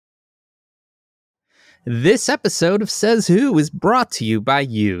This episode of Says Who is brought to you by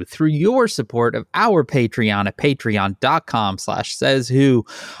you through your support of our Patreon at patreon.com/sayswho.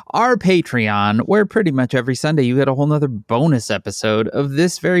 Our Patreon, where pretty much every Sunday you get a whole nother bonus episode of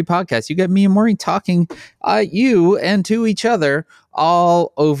this very podcast. You get me and Maureen talking you and to each other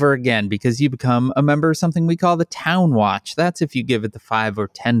all over again because you become a member of something we call the Town Watch. That's if you give it the $5 or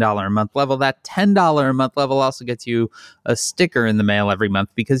 $10 a month level. That $10 a month level also gets you a sticker in the mail every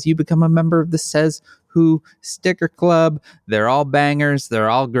month because you become a member of the Says Who Sticker Club. They're all bangers. They're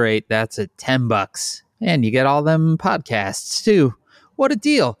all great. That's at $10. And you get all them podcasts too. What a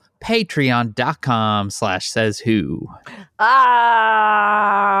deal.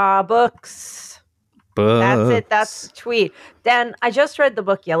 Patreon.com/sayswho. Books. That's it. That's the tweet. Dan, I just read the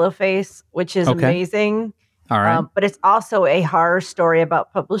book Yellowface, which is amazing. All right. But it's also a horror story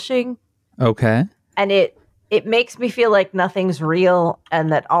about publishing. Okay. And it makes me feel like nothing's real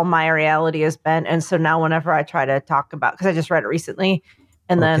and that all my reality is bent. And so now whenever I try to talk about, because I just read it recently,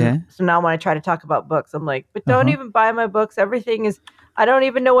 and then so now when I try to talk about books, I'm like, but don't even buy my books. Everything is, I don't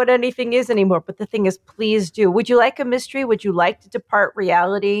even know what anything is anymore. But the thing is, please do. Would you like a mystery? Would you like to depart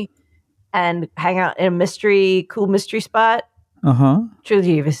reality and hang out in a cool mystery spot?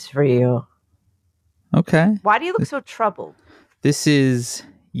 Truly, this is for you. Okay. Why do you look so troubled? This is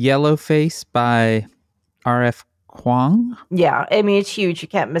Yellowface by R.F. Kuang. Yeah, I mean, it's huge. You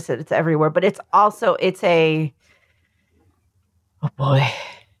can't miss it. It's everywhere. But it's also, oh boy.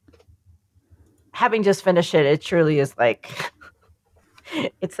 Having just finished it, it truly is like,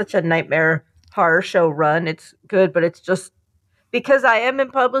 it's such a nightmare horror show run. It's good, but it's just, because I am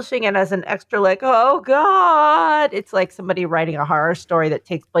in publishing and as an extra, like, oh God, it's like somebody writing a horror story that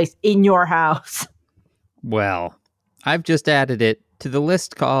takes place in your house. Well, I've just added it to the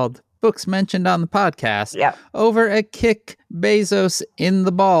list called Books Mentioned on the Podcast over at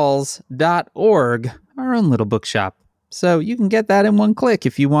kickbezosintheballs.org, our own little bookshop. So you can get that in one click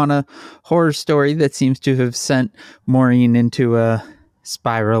if you want a horror story that seems to have sent Maureen into a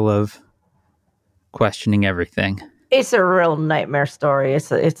spiral of questioning everything. It's a real nightmare story.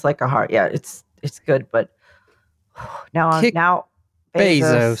 It's like a heart. Yeah, it's good, but now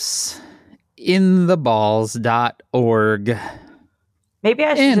Bezos in the balls.org. Maybe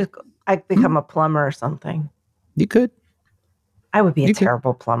I should just become a plumber or something. You could. I would be a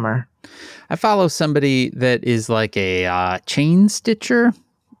terrible plumber. I follow somebody that is like a chain stitcher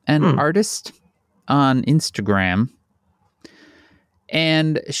and artist on Instagram.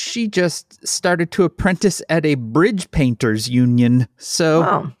 And she just started to apprentice at a bridge painters union.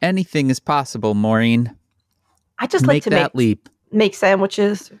 So anything is possible, Maureen. I just like to leap. Make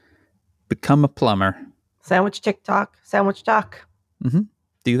sandwiches. Become a plumber. Sandwich TikTok. Sandwich doc.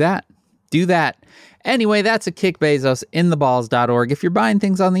 Do that. Anyway, that's a kickbezosintheballs.org. If you're buying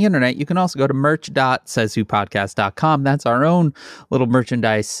things on the internet, you can also go to merch.sayswhopodcast.com. That's our own little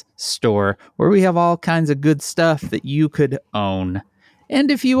merchandise store where we have all kinds of good stuff that you could own. And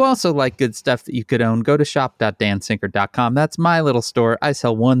if you also like good stuff that you could own, go to shop.dansinker.com. That's my little store. I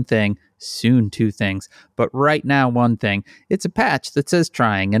sell one thing, soon two things, but right now one thing. It's a patch that says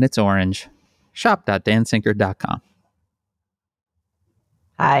trying and it's orange. Shop.dansinker.com.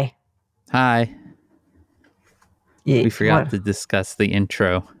 Hi. We forgot to discuss the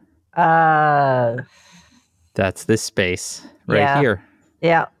intro. That's this space right here.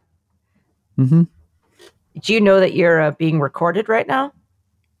 Yeah. Do you know that you're being recorded right now?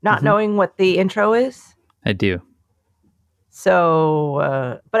 Not knowing what the intro is? I do.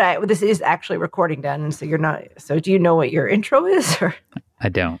 So, but this is actually recording, Dan, and so you're not. So, do you know what your intro is? Or? I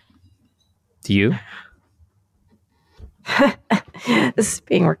don't. Do you? This is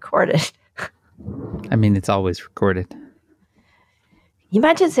being recorded. I mean, it's always recorded. You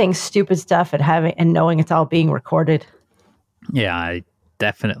imagine saying stupid stuff and knowing it's all being recorded. Yeah, I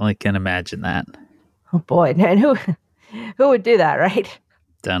definitely can imagine that. Oh boy, and who would do that, right?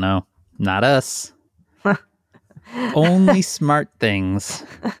 Don't know. Not us. Only smart things.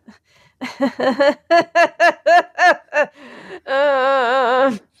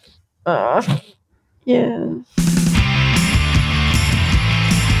 Yeah.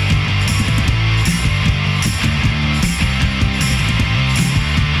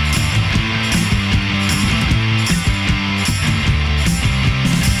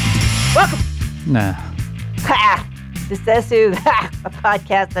 Welcome. Nah. Ha! To Says Who, a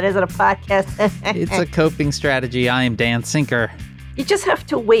podcast that isn't a podcast. It's a coping strategy. I am Dan Sinker. You just have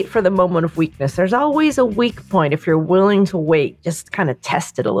to wait for the moment of weakness. There's always a weak point if you're willing to wait. Just kind of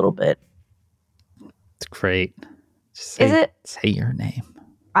test it a little bit. It's great. Is it? Say your name.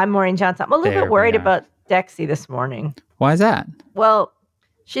 I'm Maureen Johnson. I'm a little bit worried about Dexy this morning. Why is that? Well,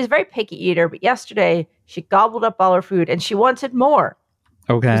 she's a very picky eater, but yesterday she gobbled up all her food and she wanted more.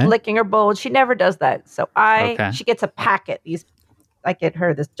 Okay. She was licking her bowl. She never does that. So she gets a packet. I get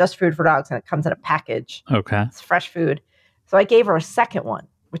her this Just Food for Dogs, and it comes in a package. Okay. It's fresh food. So I gave her a second one,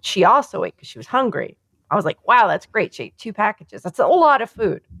 which she also ate because she was hungry. I was like, wow, that's great. She ate 2 packages. That's a lot of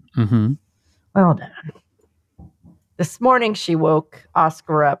food. Mm-hmm. Well done. This morning, she woke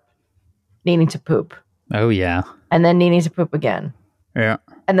Oscar up needing to poop. Oh, yeah. And then needing to poop again. Yeah.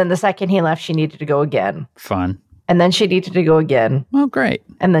 And then the second he left, she needed to go again. Fun. And then she needed to go again. Oh, great.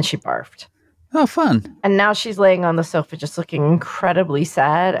 And then she barfed. Oh, fun. And now she's laying on the sofa just looking incredibly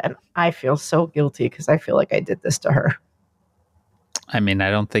sad. And I feel so guilty because I feel like I did this to her. I mean,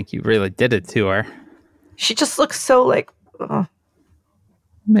 I don't think you really did it to her. She just looks so like, oh,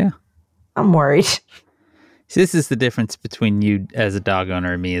 yeah. I'm worried. See, this is the difference between you as a dog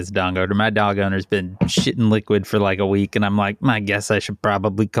owner and me as a dog owner. My dog owner's been shitting liquid for like a week, and I'm like, I guess I should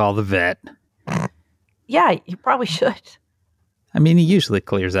probably call the vet. Yeah, you probably should. I mean, he usually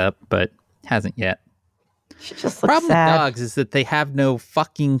clears up, but hasn't yet. She just looks problem sad. with dogs is that they have no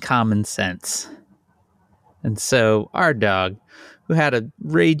fucking common sense. And so our dog, who had a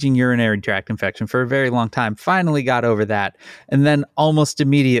raging urinary tract infection for a very long time, finally got over that, and then almost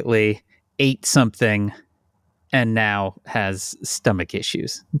immediately ate something and now has stomach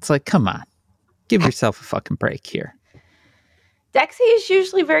issues. It's like, come on, give yourself a fucking break here. Dexy is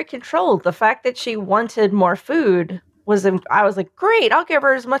usually very controlled. The fact that she wanted more food I was like, great, I'll give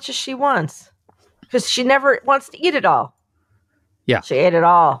her as much as she wants. Because she never wants to eat it all. Yeah. She ate it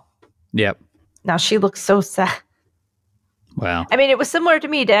all. Yep. Now she looks so sad. Well. I mean, it was similar to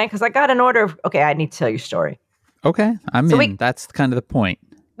me, Dan, because I got an order of, okay, I need to tell you a story. Okay. I mean, that's kind of the point.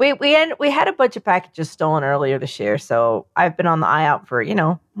 We had a bunch of packages stolen earlier this year, so I've been on the eye out for,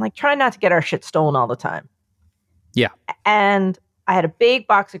 I'm like trying not to get our shit stolen all the time. Yeah. And I had a big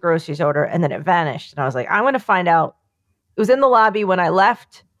box of groceries order, and then it vanished. And I was like, I'm going to find out. It was in the lobby when I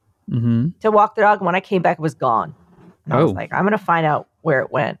left to walk the dog, and when I came back, it was gone. And I was like, I'm going to find out where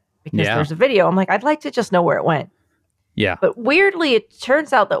it went, because there's a video. I'm like, I'd like to just know where it went. Yeah. But weirdly, it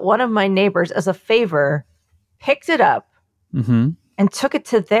turns out that one of my neighbors, as a favor, picked it up and took it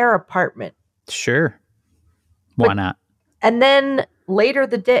to their apartment. Sure. Why not? And then later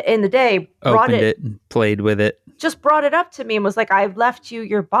in the day, opened it and played with it. Just brought it up to me and was like, I've left you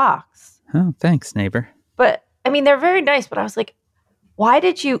your box. Oh, thanks, neighbor. But I mean, they're very nice, but I was like, why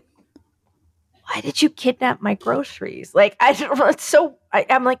did you kidnap my groceries? Like, I don't know. It's so,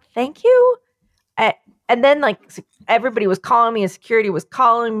 I'm like, thank you. And then like everybody was calling me and security was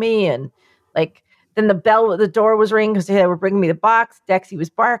calling me. And like, then the door was ringing because they were bringing me the box. Dexy was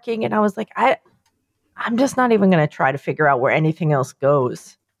barking. And I was like, I'm just not even going to try to figure out where anything else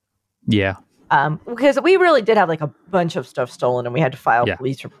goes. Yeah. Because we really did have like a bunch of stuff stolen and we had to file a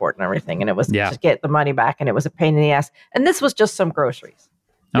police report and everything. And it was to get the money back and it was a pain in the ass. And this was just some groceries.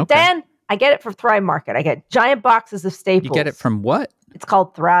 But then I get it from Thrive Market. I get giant boxes of staples. You get it from what? It's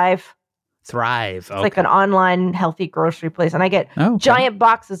called Thrive. Thrive. It's like an online healthy grocery place. And I get giant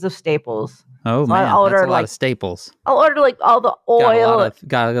boxes of staples. Oh, so man. That's a lot of staples. I'll order like all the oil.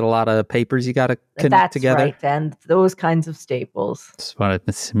 Got a lot of papers you got to connect together. That's right, and those kinds of staples. It's funny.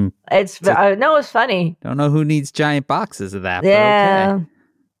 Don't know who needs giant boxes of that. Yeah. But okay.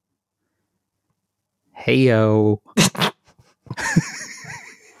 Hey-o.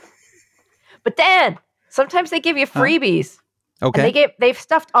 But Dan, sometimes they give you freebies. Okay. And they've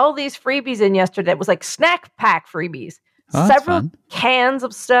stuffed all these freebies in yesterday. It was like snack pack freebies. Several cans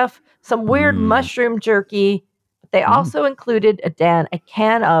of stuff, some weird mushroom jerky. They also included, a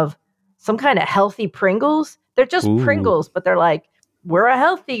can of some kind of healthy Pringles. They're just Pringles, but they're like, we're a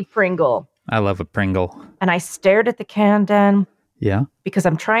healthy Pringle. I love a Pringle. And I stared at the can, Dan. Yeah. Because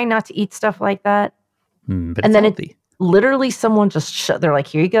I'm trying not to eat stuff like that. But and then healthy. Literally someone just they're like,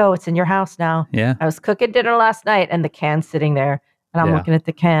 here you go. It's in your house now. Yeah. I was cooking dinner last night and the can's sitting there and I'm looking at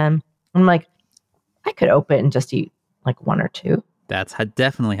the can. I'm like, I could open it and just eat like one or two. That's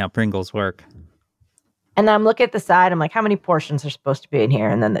definitely how Pringles work. And I'm looking at the side. I'm like, how many portions are supposed to be in here?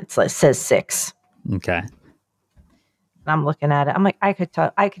 And then it says 6. Okay. And I'm looking at it. I'm like, I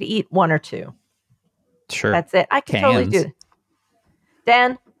could eat one or two. Sure. That's it. I could totally do it.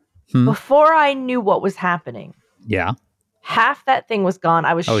 Dan, before I knew what was happening, half that thing was gone.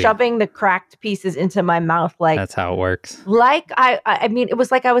 I was shoving the cracked pieces into my mouth like that's how it works. Like I mean, it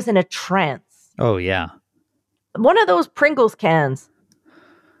was like I was in a trance. Oh yeah. One of those Pringles cans.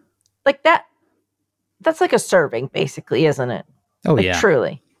 Like that's like a serving, basically, isn't it? Oh like, yeah.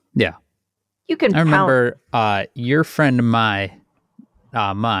 Truly. Yeah. You can I remember your friend of mine,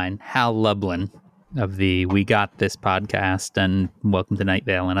 Hal Lublin, of the We Got This podcast and Welcome to Night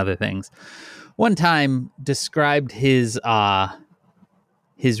Vale and other things, one time described his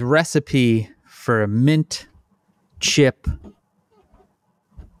recipe for a mint chip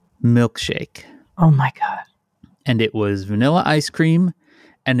milkshake. Oh my God. And it was vanilla ice cream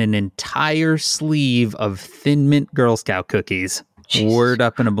and an entire sleeve of Thin Mint Girl Scout cookies whirled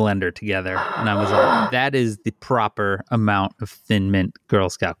up in a blender together. And I was like, that is the proper amount of Thin Mint Girl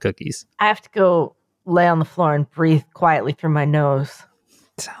Scout cookies. I have to go lay on the floor and breathe quietly through my nose.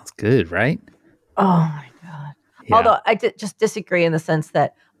 Sounds good, right? Oh my God. Yeah. Although I just disagree in the sense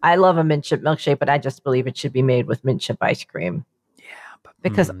that I love a mint chip milkshake, but I just believe it should be made with mint chip ice cream. Yeah. But,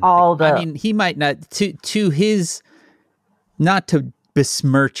 because he might not, to his, not to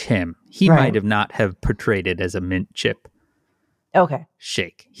besmirch him, he might have not have portrayed it as a mint chip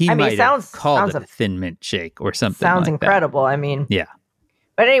shake. He might have called it a Thin Mint shake or something. Sounds incredible. That. I mean, yeah.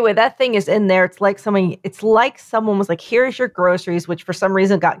 But anyway, that thing is in there. It's like someone was like, here's your groceries, which for some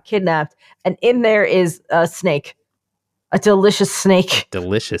reason got kidnapped. And in there is a snake, a delicious snake.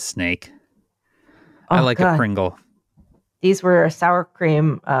 Delicious snake. Oh, I like a Pringle. These were sour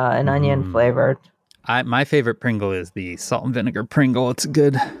cream and onion flavored. My favorite Pringle is the salt and vinegar Pringle. It's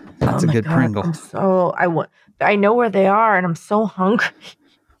good. That's a good Pringle. I know where they are, and I'm so hungry.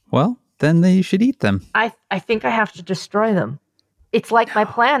 Well, then you should eat them. I think I have to destroy them. It's like my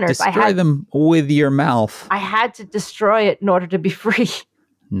planners. Destroy them with your mouth. I had to destroy it in order to be free.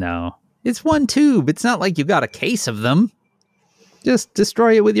 No. It's one tube. It's not like you got a case of them. Just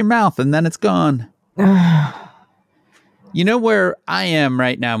destroy it with your mouth, and then it's gone. You know where I am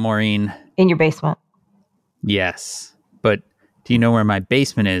right now, Maureen? In your basement. Yes. But do you know where my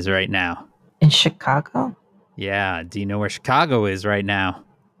basement is right now? In Chicago? Yeah. Do you know where Chicago is right now?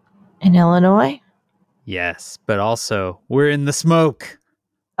 In Illinois? Yes. But also, we're in the smoke.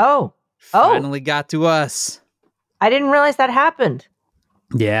 Finally got to us. I didn't realize that happened.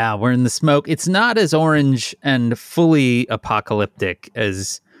 Yeah, we're in the smoke. It's not as orange and fully apocalyptic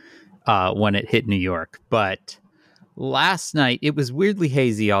as when it hit New York. But last night, it was weirdly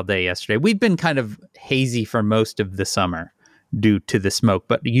hazy all day yesterday. We've been kind of hazy for most of the summer due to the smoke,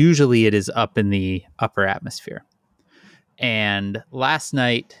 but usually it is up in the upper atmosphere. And last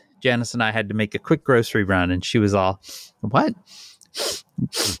night, Janice and I had to make a quick grocery run, and she was all, what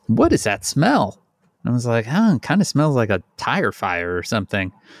is that smell? And I was like, it kind of smells like a tire fire or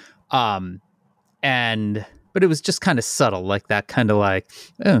something. But it was just kind of subtle, like that kind of like,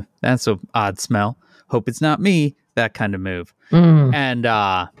 oh, that's an odd smell. Hope it's not me. That kind of move.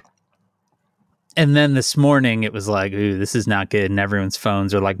 And then this morning it was like, ooh, this is not good. And everyone's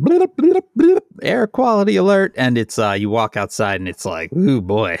phones are like, bleep, bleep, bleep, air quality alert. And it's, you walk outside and it's like, ooh,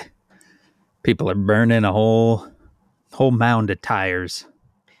 boy, people are burning a whole mound of tires.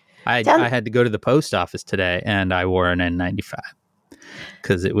 I had to go to the post office today and I wore an N95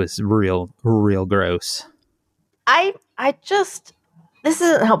 because it was real gross. This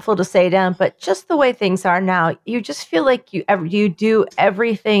isn't helpful to say, Dan, but just the way things are now, you just feel like you do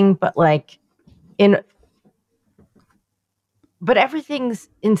everything, but but everything's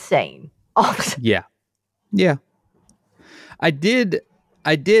insane. Yeah. I did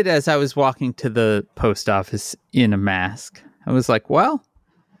as I was walking to the post office in a mask. I was like, well,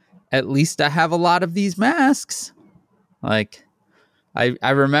 at least I have a lot of these masks. Like, I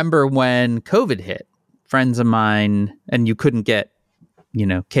remember when COVID hit, friends of mine, and you couldn't get,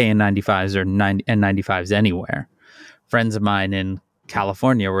 KN95s or N95s anywhere. Friends of mine in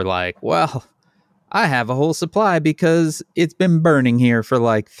California were like, well, I have a whole supply because it's been burning here for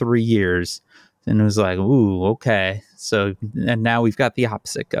like 3 years. And it was like, ooh, okay. So, and now we've got the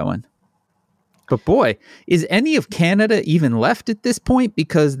opposite going. But boy, is any of Canada even left at this point?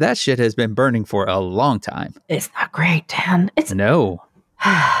 Because that shit has been burning for a long time. It's not great, Dan. No.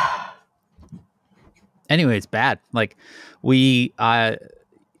 Anyway, it's bad. Like, we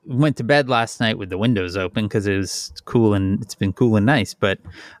went to bed last night with the windows open because it was cool and it's been cool and nice. But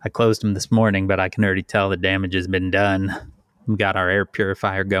I closed them this morning, but I can already tell the damage has been done. We got our air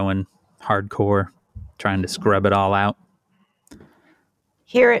purifier going hardcore, trying to scrub it all out.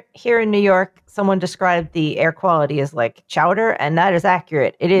 Here in New York, someone described the air quality as like chowder, and that is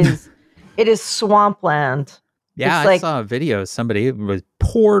accurate. It is swampland. Yeah, I saw a video. It was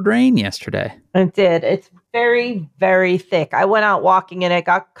poured rain yesterday. It did. It's very, very thick. I went out walking in it,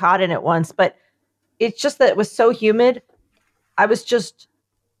 got caught in it once, but it's just that it was so humid. I was just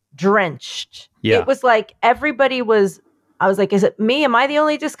drenched. Yeah. It was like I was like, is it me? Am I the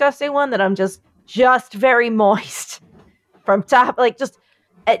only disgusting one that I'm just very moist from top? Like just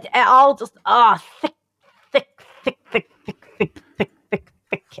all just thick.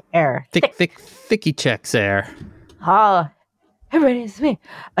 Thick air. Thicky checks air. Oh, everybody, it's me.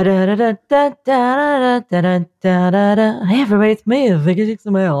 Everybody, it's me. Thicky checks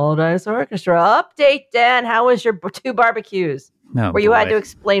in my all dinosaur orchestra. Update, Dan. How was your 2 barbecues? Where you had to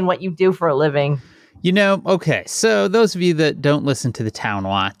explain what you do for a living? Okay. So those of you that don't listen to the Town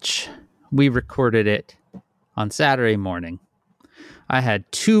Watch, we recorded it on Saturday morning. I had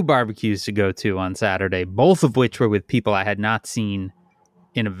 2 barbecues to go to on Saturday, both of which were with people I had not seen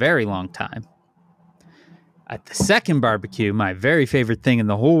in a very long time. At the second barbecue, my very favorite thing in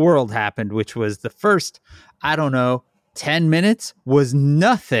the whole world happened, which was the first, 10 minutes was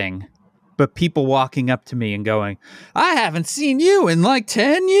nothing but people walking up to me and going, I haven't seen you in like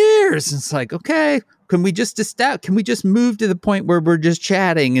 10 years. And it's like, okay, can we just move to the point where we're just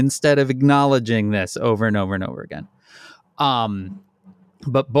chatting instead of acknowledging this over and over and over again?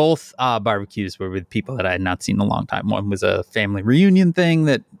 But both barbecues were with people that I had not seen in a long time. One was a family reunion thing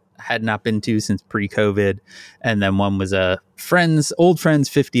that I had not been to since pre-COVID. And then one was a old friend's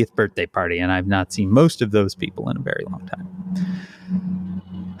 50th birthday party. And I've not seen most of those people in a very long time.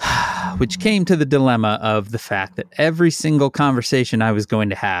 Which came to the dilemma of the fact that every single conversation I was going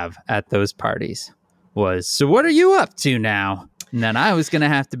to have at those parties was, so what are you up to now? And then I was going to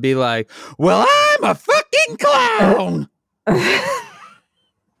have to be like, well, I'm a fucking clown.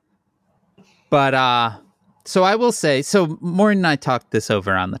 But, so I will say, so Maureen and I talked this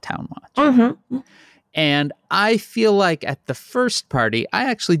over on the Town Watch. Mm-hmm. And I feel like at the first party, I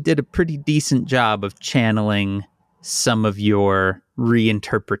actually did a pretty decent job of channeling some of your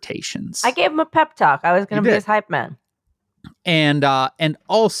reinterpretations. I gave him a pep talk. I was going to be his hype man. And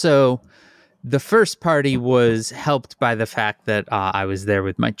also, the first party was helped by the fact that I was there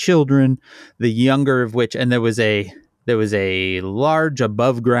with my children, the younger of which, and there was a large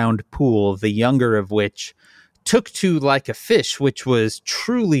above ground pool, the younger of which took to like a fish, which was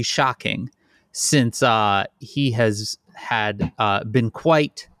truly shocking since he has had been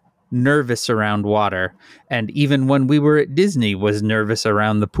quite nervous around water, and even when we were at Disney was nervous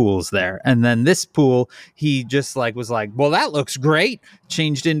around the pools there. And then this pool, he just was like, well, that looks great,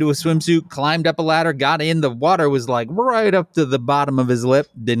 changed into a swimsuit, climbed up a ladder, got in. The water was like right up to the bottom of his lip,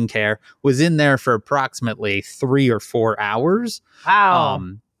 didn't care, was in there for approximately 3 or 4 hours. Wow.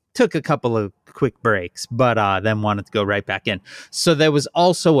 Took a couple of quick breaks, but then wanted to go right back in. So there was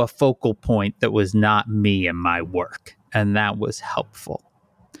also a focal point that was not me and my work, and that was helpful.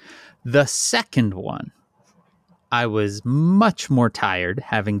 The second one, I was much more tired,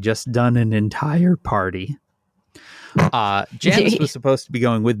 having just done an entire party. Janice was supposed to be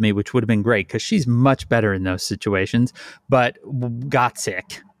going with me, which would have been great because she's much better in those situations, but got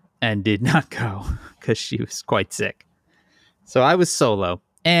sick and did not go because she was quite sick. So I was solo.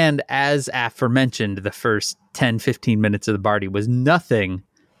 And as aforementioned, the first 10, 15 minutes of the party was nothing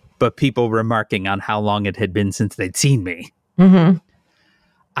but people remarking on how long it had been since they'd seen me. Mm-hmm.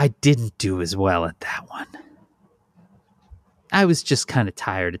 I didn't do as well at that one. I was just kind of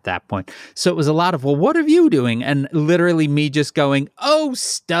tired at that point. So it was a lot of, well, what are you doing? And literally me just going, oh,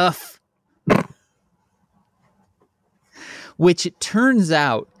 stuff. Which it turns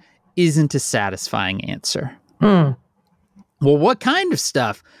out isn't a satisfying answer. Mm. Well, what kind of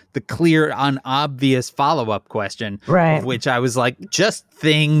stuff? The clear, unobvious follow-up question. Right. Of which I was like, just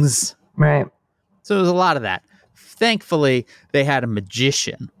things. Right. So there was a lot of that. Thankfully, they had a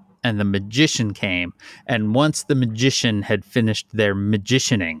magician, and the magician came. And once the magician had finished their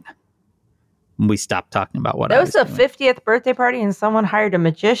magicianing, we stopped talking about what I was doing. That was a 50th birthday party, and someone hired a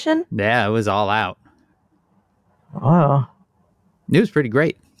magician? Yeah, it was all out. Oh. It was pretty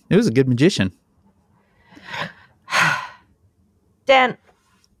great. It was a good magician. Dan,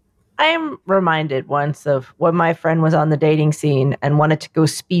 I am reminded once of when my friend was on the dating scene and wanted to go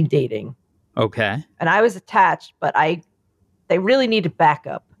speed dating. Okay. And I was attached, but they really needed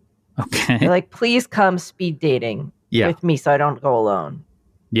backup. Okay. They're like, please come speed dating with me so I don't go alone.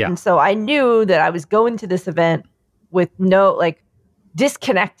 Yeah. And so I knew that I was going to this event with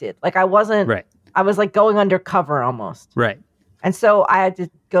disconnected. Like I wasn't, right. I was like going undercover almost. Right. And so I had to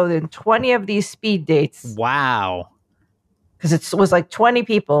go in 20 of these speed dates. Wow. Because it was like 20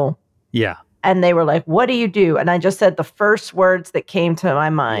 people. Yeah. And they were like, what do you do? And I just said the first words that came to my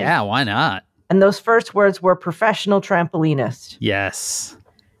mind. Yeah, why not? And those first words were professional trampolinist. Yes.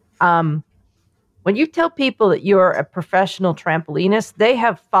 When you tell people that you're a professional trampolinist, they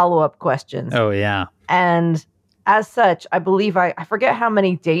have follow-up questions. Oh, yeah. And as such, I believe I forget how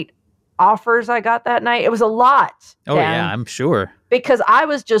many date offers I got that night. It was a lot. Oh, Dan, yeah, I'm sure. Because I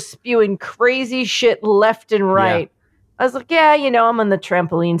was just spewing crazy shit left and right. Yeah. I was like, yeah, I'm on the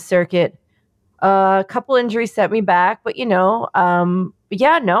trampoline circuit. A couple injuries set me back, but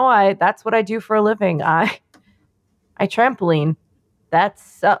that's what I do for a living. I trampoline.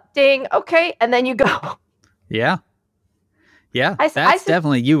 That's ding. Okay. And then you go. Yeah. Yeah. That's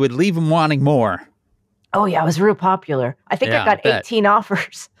definitely, you would leave them wanting more. Oh yeah. It was real popular. I think I got 18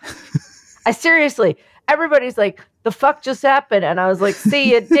 offers. Everybody's like, the fuck just happened? And I was like,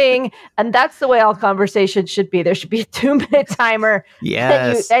 see ya, ding. And that's the way all conversations should be. There should be a 2-minute timer.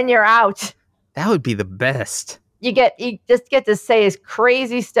 Yes. And you're out. That would be the best. You just get to say his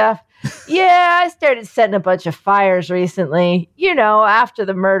crazy stuff. Yeah, I started setting a bunch of fires recently, after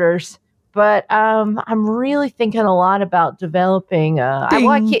the murders. But I'm really thinking a lot about developing.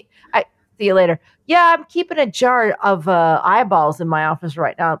 See you later. Yeah, I'm keeping a jar of eyeballs in my office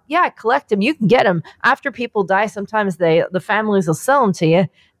right now. Yeah, I collect them. You can get them after people die. Sometimes the families will sell them to you,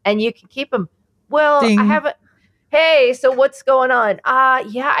 and you can keep them. Well, ding. I haven't. Hey, so what's going on?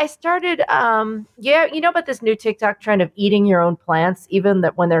 I started, about this new TikTok trend of eating your own plants, even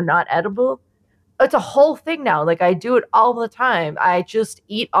that when they're not edible. It's a whole thing now. Like, I do it all the time. I just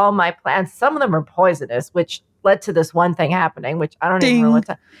eat all my plants. Some of them are poisonous, which led to this one thing happening, which I don't even know what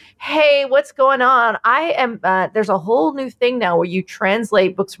to. Hey, what's going on? There's a whole new thing now where you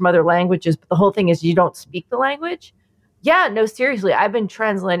translate books from other languages, but the whole thing is you don't speak the language. Yeah, no, seriously. I've been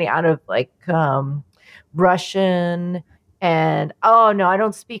translating out of Russian and I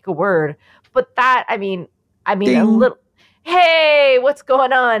don't speak a word, but that I mean ding. A little. Hey, what's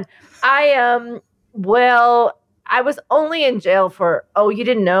going on? I was only in jail for you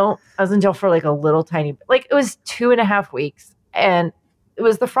didn't know? I was in jail for like a little tiny, like it was 2.5 weeks, and it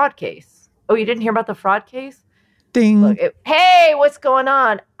was the fraud case. Oh, you didn't hear about the fraud case? Ding. Look, hey, what's going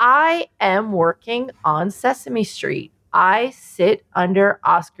on? I am working on Sesame Street. I sit under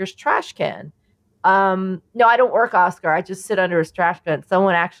Oscar's trash can. No, I don't work Oscar. I just sit under his trash can.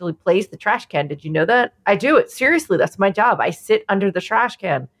 Someone actually plays the trash can. Did you know that? I do it. Seriously, that's my job. I sit under the trash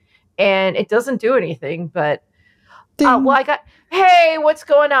can, and it doesn't do anything. But, hey, what's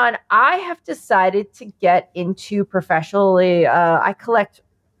going on? I have decided to get into professionally. I collect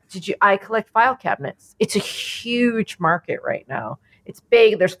file cabinets. It's a huge market right now. It's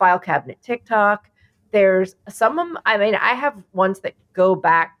big. There's file cabinet TikTok. There's some of them. I mean, I have ones that go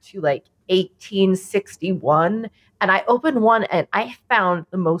back to like 1861, and I opened one and I found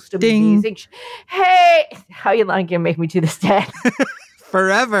the most amazing. Hey, how you long gonna make me do this, Dad?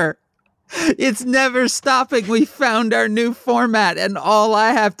 Forever. It's never stopping. We found our new format, and all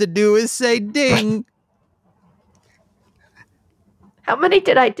I have to do is say ding. How many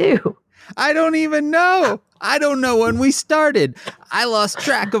did I do? I don't even know. I don't know when we started. I lost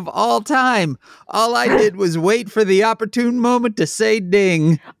track of all time. All I did was wait for the opportune moment to say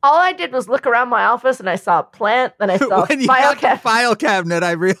ding. All I did was look around my office and I saw a plant, then I saw when you got the file cabinet,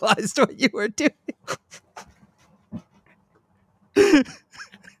 I realized what you were doing.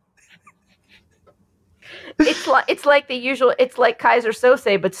 It's like the usual. It's like Kaiser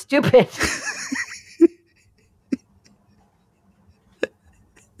Sose, but stupid.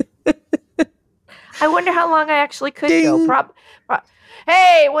 I wonder how long I actually could ding. go.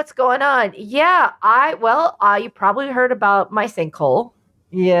 Hey, what's going on? Yeah, you probably heard about my sinkhole.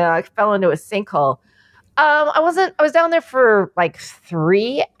 Yeah, I fell into a sinkhole. I was down there for like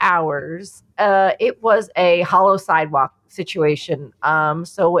 3 hours. It was a hollow sidewalk situation.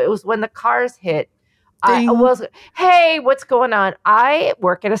 So it was when the cars hit. Hey, what's going on? I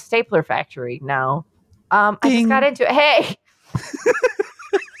work at a stapler factory now. I just got into it. Hey.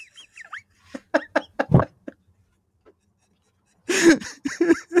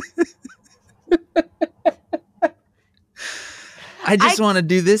 I just want to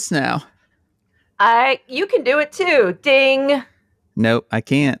do this now. You can do it too. Ding. Nope, I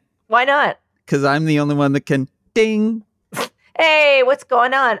can't. Why not? Because I'm the only one that can ding. Hey, what's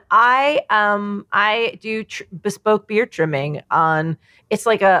going on? I do bespoke beard trimming on. It's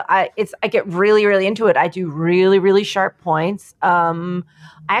like I get really, really into it. I do really, really sharp points. I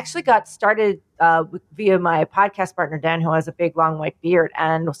actually got started via my podcast partner, Dan, who has a big, long white beard.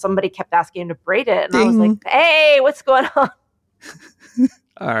 And somebody kept asking him to braid it. And I was like, hey, what's going on?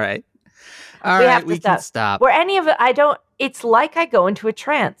 All right. All right, we can stop. Where any of it, it's like I go into a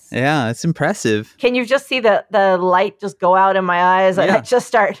trance. Yeah, it's impressive. Can you just see the light just go out in my eyes? Yeah. I just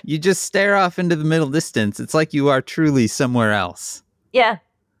start. You just stare off into the middle distance. It's like you are truly somewhere else. Yeah.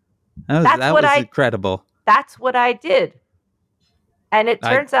 That was incredible. That's what I did. And it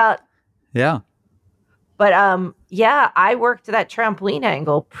turns out. Yeah. But I worked that trampoline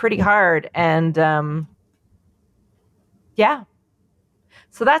angle pretty hard. And yeah.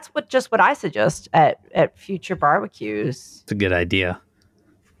 So that's what I suggest at future barbecues. It's a good idea.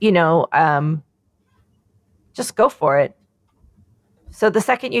 just go for it. So the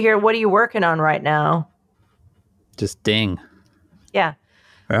second you hear, what are you working on right now? Just ding. Yeah.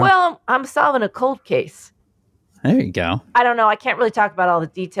 Well, I'm solving a cold case. There you go. I don't know. I can't really talk about all the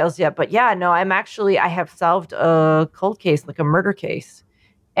details yet, but yeah, no, I have solved a cold case, like a murder case.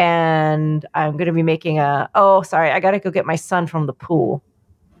 And I'm going to be making I got to go get my son from the pool.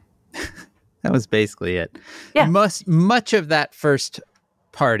 That was basically it. Yeah. Much of that first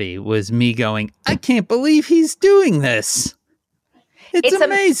party was me going, I can't believe he's doing this. It's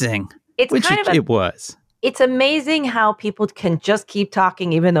amazing. It was. It's amazing how people can just keep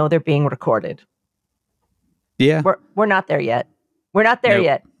talking even though they're being recorded. Yeah. We're not there yet. We're not there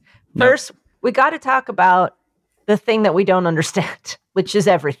yet. First, we got to talk about the thing that we don't understand, which is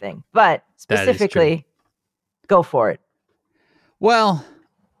everything. But specifically, go for it. Well,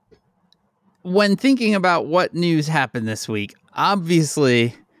 when thinking about what news happened this week,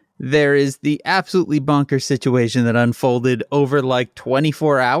 obviously there is the absolutely bonkers situation that unfolded over like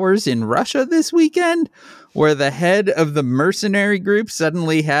 24 hours in Russia this weekend, where the head of the mercenary group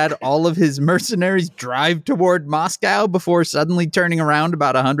suddenly had all of his mercenaries drive toward Moscow before suddenly turning around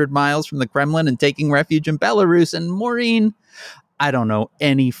about 100 miles from the Kremlin and taking refuge in Belarus. And Maureen, I don't know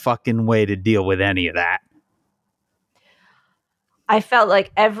any fucking way to deal with any of that. I felt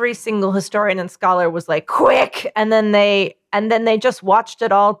like every single historian and scholar was like, quick. And then they just watched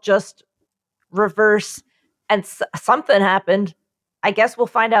it all just reverse, and something happened. I guess we'll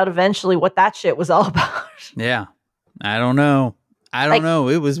find out eventually what that shit was all about. Yeah. I don't know.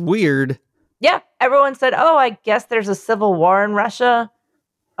 It was weird. Yeah. Everyone said, oh, I guess there's a civil war in Russia.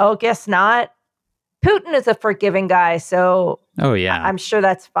 Oh, guess not. Putin is a forgiving guy, so I'm sure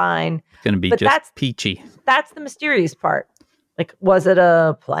that's fine. It's going to be just peachy. That's the mysterious part. Like, was it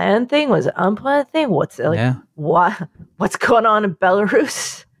a planned thing? Was it an unplanned thing? What's going on in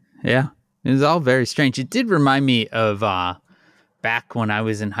Belarus? Yeah, it was all very strange. It did remind me of back when I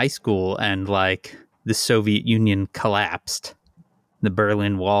was in high school and like the Soviet Union collapsed, the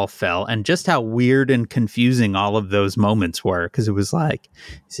Berlin Wall fell, and just how weird and confusing all of those moments were. Because it was like,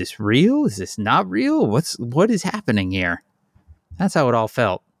 is this real? Is this not real? What is happening here? That's how it all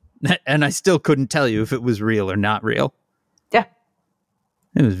felt. And I still couldn't tell you if it was real or not real. Yeah.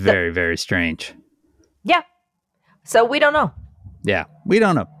 It was very, very strange. Yeah. So we don't know. Yeah, we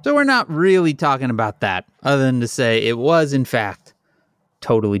don't know. So we're not really talking about that, other than to say it was, in fact,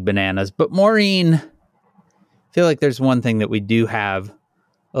 totally bananas. But Maureen, I feel like there's one thing that we do have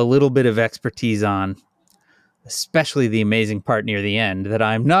a little bit of expertise on, especially the amazing part near the end that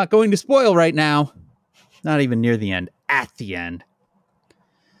I'm not going to spoil right now. Not even near the end, at the end.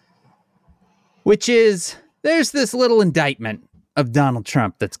 Which is, there's this little indictment of Donald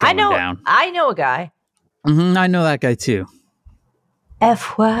Trump that's going down. I know a guy. Mm-hmm, I know that guy too.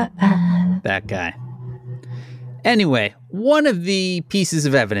 FYI. That guy. Anyway, one of the pieces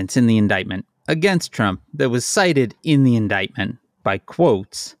of evidence in the indictment against Trump that was cited in the indictment by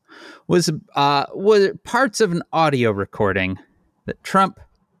quotes was parts of an audio recording that Trump,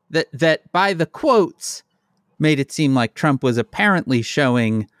 that by the quotes made it seem like Trump was apparently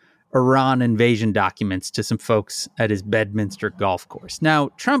showing Iran invasion documents to some folks at his Bedminster golf course. Now,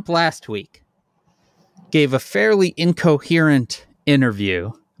 Trump last week gave a fairly incoherent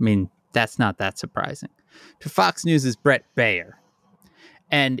interview. I mean, that's not that surprising. To Fox News' Brett Baier.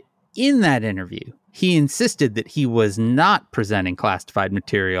 And in that interview, he insisted that he was not presenting classified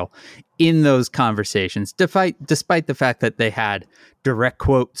material in those conversations, despite the fact that they had direct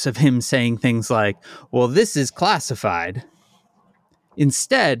quotes of him saying things like, well, this is classified.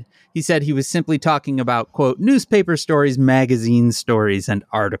 Instead, he said he was simply talking about, quote, newspaper stories, magazine stories, and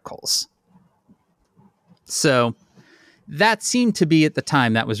articles. So that seemed to be, at the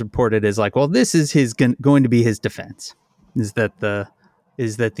time, that was reported as like, well, this is going to be his defense, is that the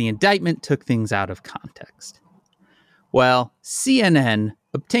indictment took things out of context. Well, CNN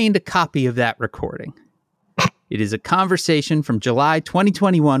obtained a copy of that recording. It is a conversation from July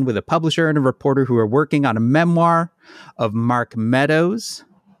 2021 with a publisher and a reporter who are working on a memoir of Mark Meadows,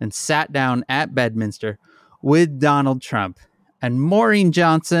 and sat down at Bedminster with Donald Trump. And Maureen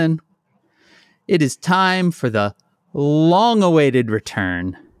Johnson, it is time for the long-awaited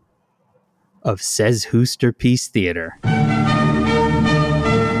return of Says Hooster Peace Theater.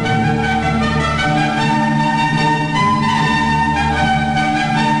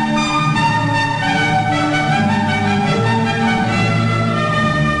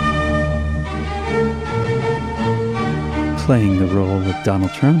 Playing the role of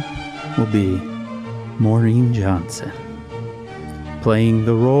Donald Trump will be Maureen Johnson. Playing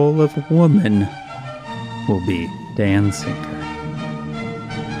the role of a woman will be Dan Sinker.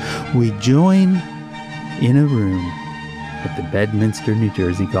 We join in a room at the Bedminster, New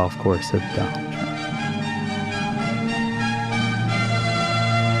Jersey golf course of Donald Trump.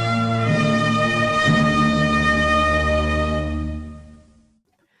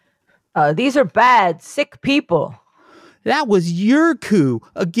 These are bad, sick people. That was your coup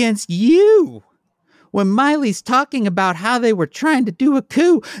against you. When Miley's talking about how they were trying to do a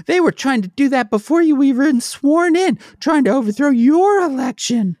coup, they were trying to do that before you were even sworn in, trying to overthrow your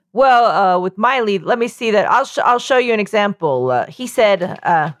election. Well, with Miley, let me see that. I'll show you an example. He said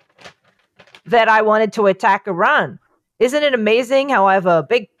that I wanted to attack Iran. Isn't it amazing how I have a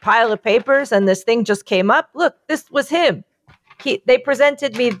big pile of papers and this thing just came up? Look, this was him. They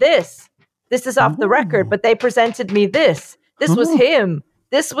presented me this. This is off the record, but they presented me this. This was him.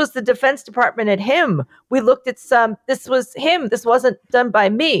 This was the Defense Department at him. We looked at this was him. This wasn't done by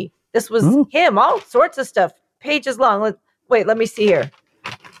me. This was him. All sorts of stuff. Pages long. Wait, let me see here.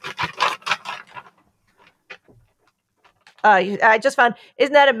 I just found,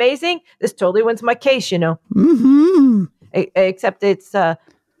 isn't that amazing? This totally wins my case, you know. Mm-hmm. Except it's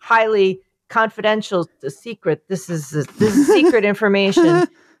highly confidential, secret. This is secret information.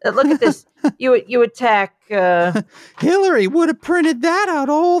 Look at this. You attack. Hillary would have printed that out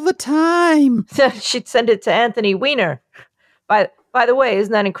all the time. She'd send it to Anthony Weiner. By the way,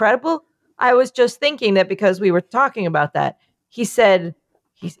 isn't that incredible? I was just thinking that because we were talking about that, he said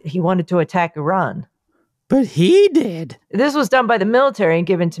he wanted to attack Iran. But he did. This was done by the military and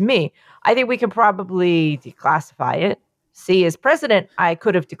given to me. I think we can probably declassify it. See, as president, I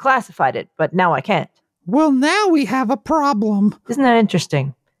could have declassified it, but now I can't. Well, now we have a problem. Isn't that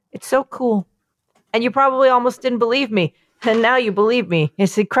interesting? It's so cool. And you probably almost didn't believe me. And now you believe me.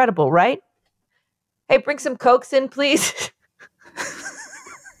 It's incredible, right? Hey, bring some Cokes in, please.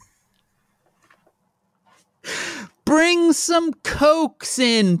 Bring some Cokes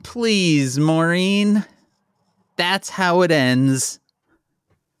in, please, Maureen. That's how it ends.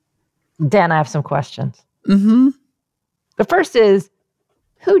 Dan, I have some questions. Mm-hmm. The first is,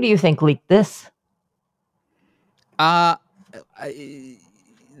 who do you think leaked this? That's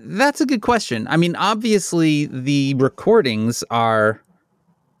a good question. I mean, obviously, the recordings were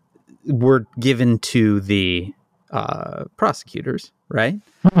given to the prosecutors, right?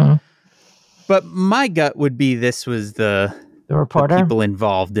 Mm-hmm. But my gut would be this was the reporter, the people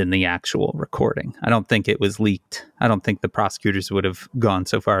involved in the actual recording. I don't think it was leaked. I don't think the prosecutors would have gone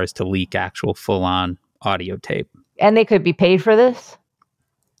so far as to leak actual full-on audio tape. And they could be paid for this?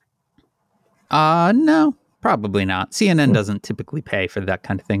 No, probably not. CNN doesn't typically pay for that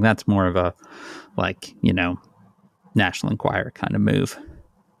kind of thing. That's more of a, National Enquirer kind of move.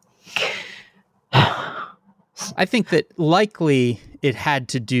 I think that likely it had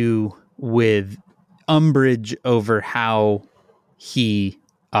to do with umbrage over how he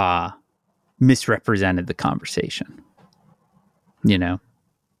misrepresented the conversation. You know?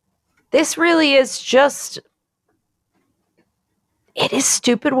 This really is just... It is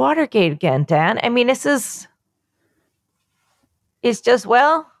stupid Watergate again, Dan. I mean, it's just,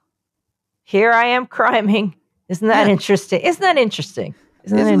 here I am criming. Isn't that interesting? Isn't that interesting?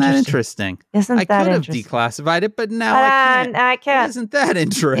 Isn't that interesting? I could have declassified it, but now I can't. Isn't that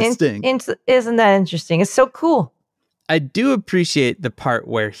interesting? Isn't that interesting? It's so cool. I do appreciate the part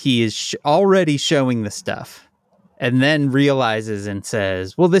where he is already showing the stuff and then realizes and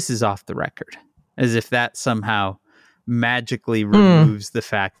says, well, this is off the record, as if that somehow magically removes the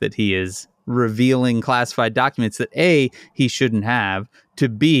fact that he is revealing classified documents that A, he shouldn't have, to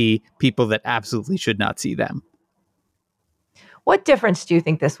B, people that absolutely should not see them. What difference do you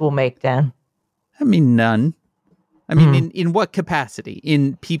think this will make, Dan? I mean, none. I mean, in what capacity?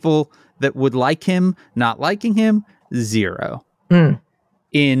 In people that would like him, not liking him? Zero.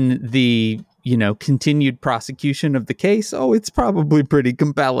 In the, continued prosecution of the case? Oh, it's probably pretty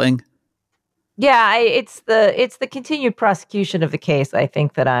compelling. Yeah, it's the continued prosecution of the case, I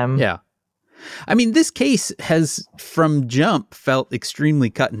think, that I'm... Yeah. I mean, this case has, from jump, felt extremely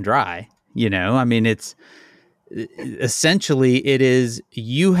cut and dry. I mean, it's... Essentially, it is,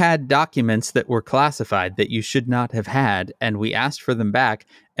 you had documents that were classified that you should not have had, and we asked for them back,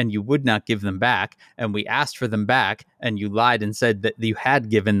 and you would not give them back, and we asked for them back, and you lied and said that you had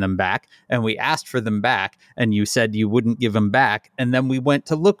given them back, and we asked for them back, and you said you wouldn't give them back, and then we went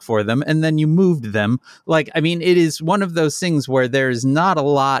to look for them, and then you moved them. I mean, it is one of those things where there's not a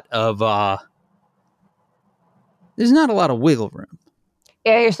lot of wiggle room.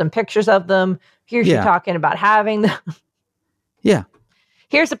 Yeah, here's some pictures of them. Here's you talking about having them. Yeah.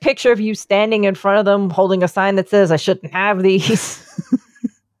 Here's a picture of you standing in front of them holding a sign that says, I shouldn't have these.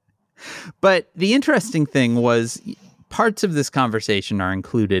 But the interesting thing was parts of this conversation are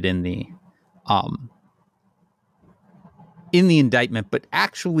included in the in the indictment, but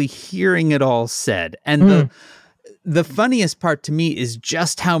actually hearing it all said. And the funniest part to me is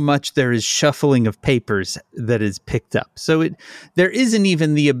just how much there is shuffling of papers that is picked up. So there isn't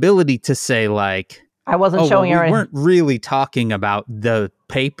even the ability to say like, I wasn't showing we weren't really talking about the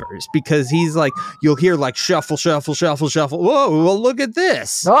papers, because he's like, you'll hear like shuffle, shuffle, shuffle, shuffle. Whoa, well, look at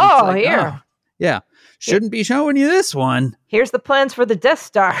this. Oh, like, here. Oh, yeah. Shouldn't be showing you this one. Here's the plans for the Death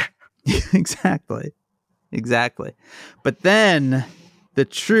Star. Exactly. But then the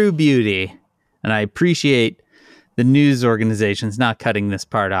true beauty, and I appreciate the news organizations not cutting this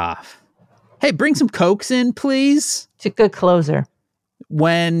part off. Hey, bring some Cokes in, please. It's a good closer.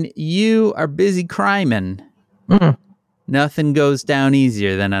 When you are busy criming, nothing goes down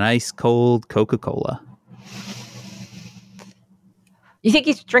easier than an ice cold Coca-Cola. You think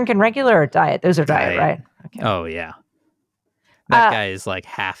he's drinking regular or diet? Those are diet, right? Okay. Oh, yeah. That guy is like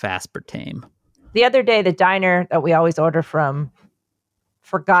half aspartame. The other day, the diner that we always order from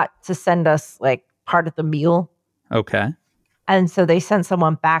forgot to send us like part of the meal. Okay. And so they sent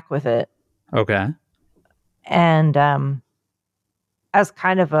someone back with it. Okay. And as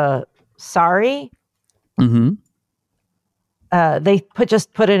kind of a sorry, they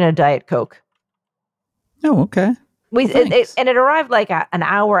just put in a Diet Coke. Oh, okay. And it arrived like an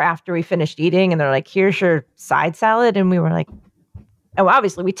hour after we finished eating, and they're like, "Here's your side salad," and we were like, "Oh,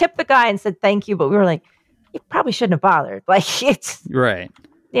 obviously we tipped the guy and said thank you," but we were like, "You probably shouldn't have bothered." Like it's right.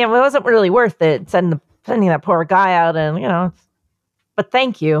 Yeah, it wasn't really worth it sending that poor guy out, and But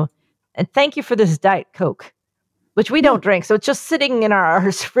thank you, and thank you for this Diet Coke, which we don't drink, so it's just sitting in our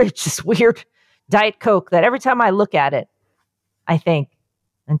fridge. This weird Diet Coke that every time I look at it, I think,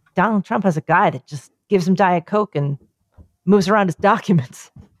 and Donald Trump has a guy that just gives him Diet Coke and moves around his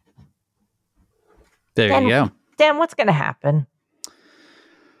documents. There you go. Dan, what's going to happen?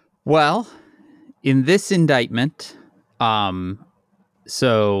 Well, in this indictment,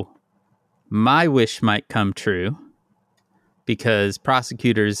 so my wish might come true, because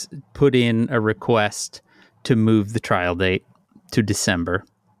prosecutors put in a request to move the trial date to December.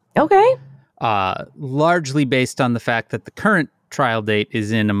 Okay. Largely based on the fact that the current trial date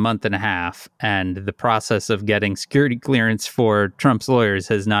is in a month and a half, and the process of getting security clearance for Trump's lawyers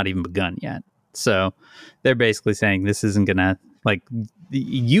has not even begun yet. So they're basically saying this isn't gonna, like,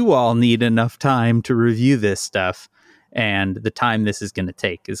 you all need enough time to review this stuff, and the time this is gonna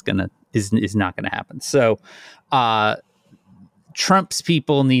take is not gonna happen. So Trump's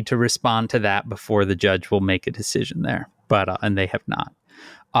people need to respond to that before the judge will make a decision there, but and they have not.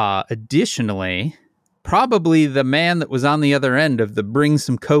 Additionally, probably the man that was on the other end of the "bring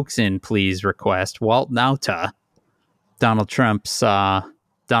some Cokes in, please" request, Walt Nauta, Donald Trump's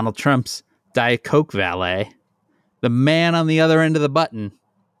Diet Coke valet, the man on the other end of the button,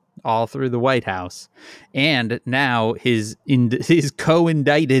 all through the White House, and now his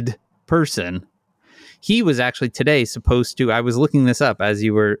co-indicted person. He was actually today supposed to, I was looking this up as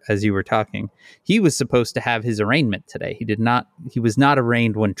you were talking. He was supposed to have his arraignment today. He was not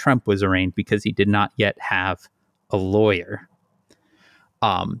arraigned when Trump was arraigned because he did not yet have a lawyer.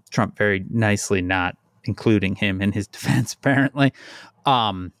 Trump very nicely not including him in his defense, apparently.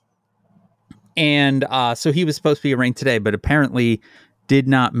 So he was supposed to be arraigned today, but apparently did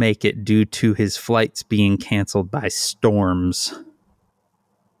not make it due to his flights being canceled by storms.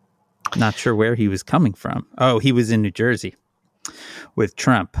 Not sure where he was coming from. Oh, he was in New Jersey with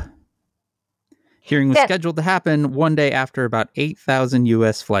Trump. Hearing was scheduled to happen one day after about 8,000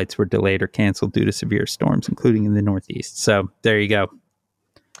 U.S. flights were delayed or canceled due to severe storms, including in the Northeast. So there you go.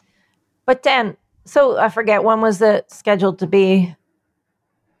 But Dan, so I forget, when was it scheduled to be?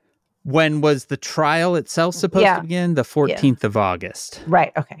 When was the trial itself supposed to begin? The 14th of August.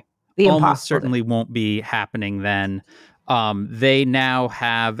 Right. Okay. Almost certainly won't be happening then. They now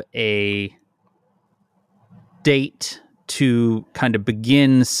have a date to kind of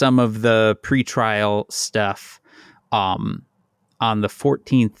begin some of the pretrial stuff on the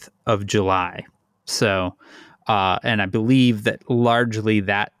 14th of July. So, and I believe that largely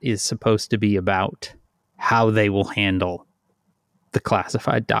that is supposed to be about how they will handle the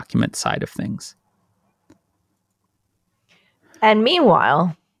classified document side of things. And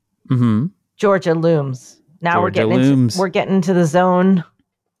meanwhile, Georgia looms. Now we're getting into the zone.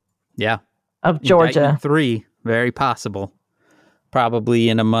 Yeah. Of Georgia. Indictment 3, very possible. Probably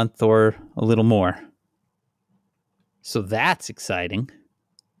in a month or a little more. So that's exciting.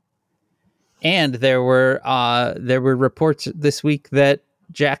 And there were reports this week that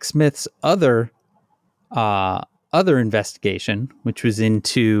Jack Smith's other investigation, which was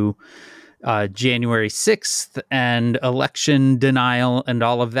into January 6th and election denial and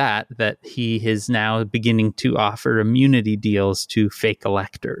all of that he is now beginning to offer immunity deals to fake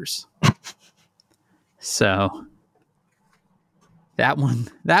electors. So that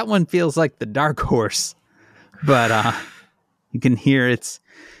one feels like the dark horse, but you can hear its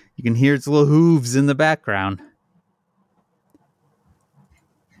little hooves in the background.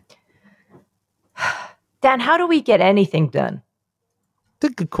 Dan, how do we get anything done?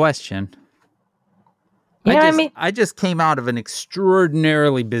 That's a good question. You know what I mean? I just came out of an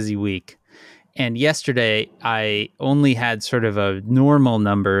extraordinarily busy week. And yesterday, I only had sort of a normal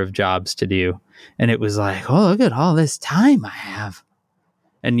number of jobs to do. And it was like, oh, look at all this time I have.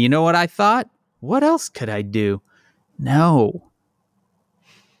 And you know what I thought? What else could I do? No.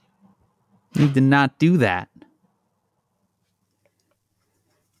 Need to not do that.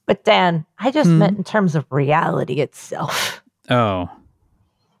 But Dan, I just meant in terms of reality itself. Oh.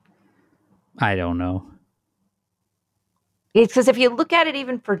 I don't know. It's because if you look at it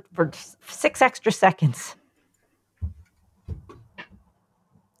even for 6 extra seconds,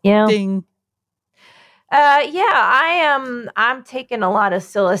 you know? Ding. I'm taking a lot of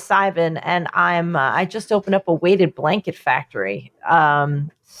psilocybin, and I just opened up a weighted blanket factory.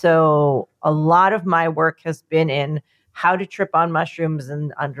 So a lot of my work has been in how to trip on mushrooms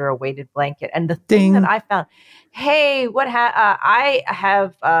and under a weighted blanket. And the thing that I found, hey, I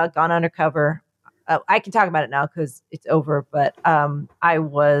have gone undercover. I can talk about it now because it's over, but I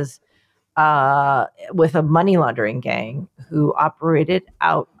was with a money laundering gang who operated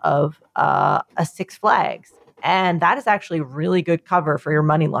out of a Six Flags. And that is actually really good cover for your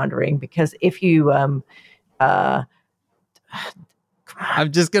money laundering, because if you I'm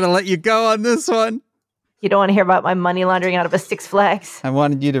just going to let you go on this one. You don't want to hear about my money laundering out of a Six Flags? I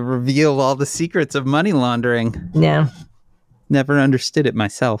wanted you to reveal all the secrets of money laundering. No. Never understood it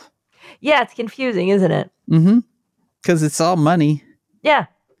myself. Yeah, it's confusing, isn't it? Mm-hmm. Because it's all money. Yeah.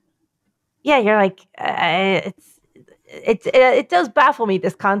 Yeah, you're like, it does baffle me,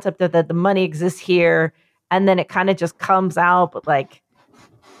 this concept of that the money exists here and then it kind of just comes out, but like,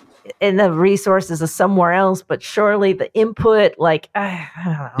 and the resources are somewhere else, but surely the input, like, I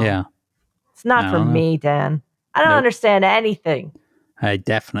don't know. Yeah. It's not for me, Dan. I don't understand anything. I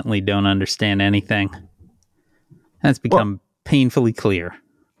definitely don't understand anything. That's become painfully clear.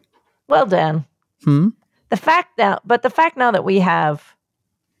 Well, Dan. The fact now that we have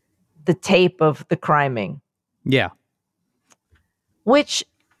the tape of the criming. Yeah. Which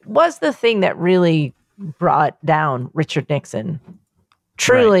was the thing that really brought down Richard Nixon.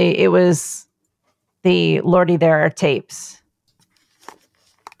 Truly, It was the Lordy There Are tapes.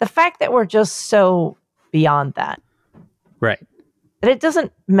 The fact that we're just so beyond that. Right. That it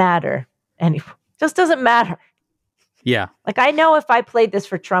doesn't matter anymore. Just doesn't matter. Yeah. Like, I know if I played this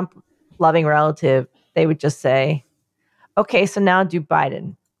for Trump loving relative, they would just say, okay, so now do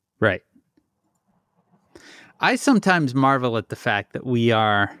Biden. Right. I sometimes marvel at the fact that we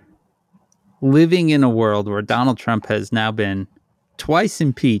are living in a world where Donald Trump has now been twice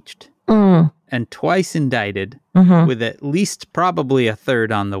impeached and twice indicted, with at least probably a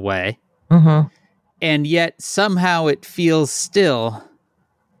third on the way. And yet somehow it feels still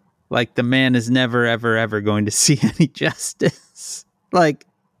like the man is never, ever, ever going to see any justice. Like,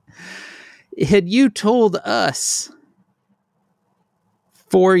 had you told us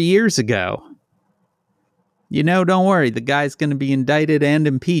 4 years ago, don't worry, the guy's going to be indicted and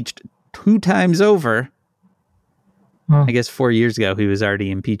impeached 2 times over. I guess 4 years ago, he was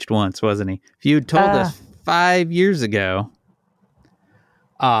already impeached once, wasn't he? If you had told us 5 years ago,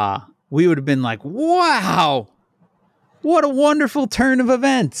 we would have been like, wow, what a wonderful turn of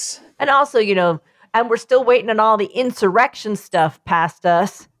events. And also, and we're still waiting on all the insurrection stuff past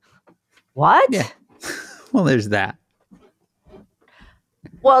us. What? Yeah. Well, there's that.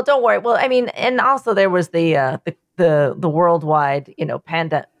 Well, don't worry. Well, I mean, and also there was the worldwide,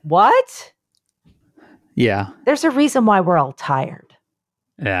 panda. What? Yeah. There's a reason why we're all tired.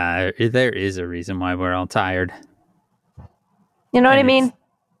 Yeah, there is a reason why we're all tired. You know what I mean?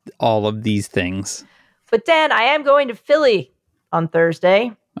 All of these things. But Dan, I am going to Philly on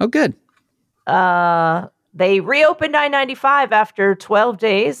Thursday. Oh, good. They reopened I-95 after 12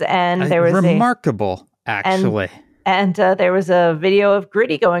 days, and there was remarkable, actually. And there was a video of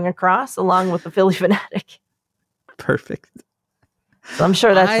Gritty going across along with the Philly Fanatic. Perfect. So I'm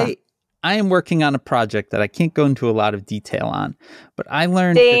sure that's I am working on a project that I can't go into a lot of detail on, but I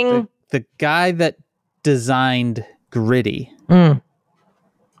learned that the guy that designed Gritty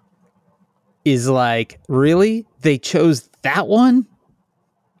is like, really? They chose that one?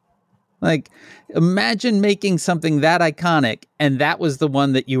 Like, imagine making something that iconic, and that was the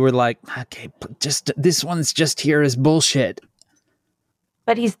one that you were like, okay, just this one's just here as bullshit.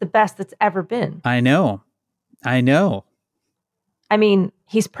 But he's the best that's ever been. I know. I mean,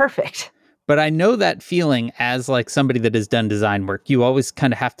 he's perfect. But I know that feeling as like somebody that has done design work. You always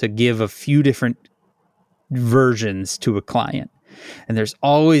kind of have to give a few different versions to a client. And there's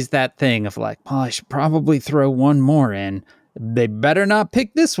always that thing of like, well, I should probably throw one more in. They better not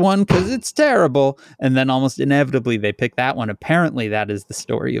pick this one because it's terrible. And then almost inevitably they pick that one. Apparently that is the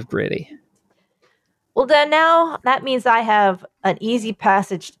story of Gritty. Well, then now that means I have an easy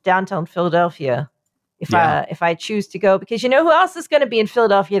passage to downtown Philadelphia if I choose to go. Because you know who else is going to be in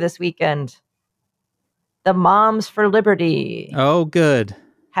Philadelphia this weekend? The Moms for Liberty. Oh, good.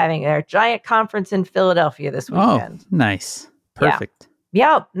 Having their giant conference in Philadelphia this weekend. Oh, nice. Perfect.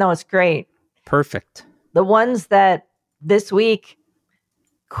 Yeah. No, it's great. Perfect. The ones that this week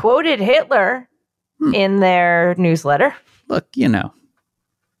quoted Hitler in their newsletter. Look, you know,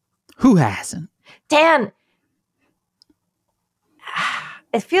 who hasn't? Dan,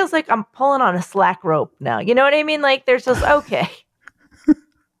 it feels like I'm pulling on a slack rope now. You know what I mean? Like there's just, okay.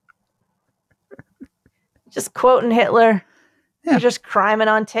 Just quoting Hitler. Yeah. You're just criming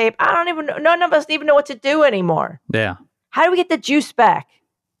on tape. I don't even know. None of us even know what to do anymore. Yeah. How do we get the juice back?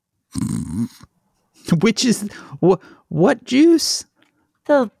 Which is what juice?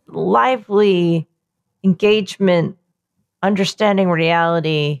 The lively engagement, understanding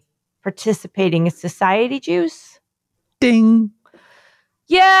reality, participating in society juice. Ding.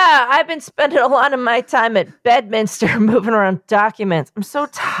 Yeah, I've been spending a lot of my time at Bedminster moving around documents. I'm so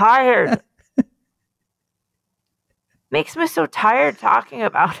tired. Makes me so tired talking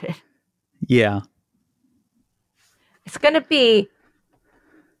about it. Yeah. It's going to be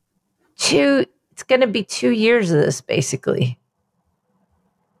 2 years of this, basically.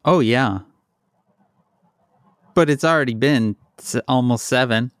 Oh, yeah. But it's already been almost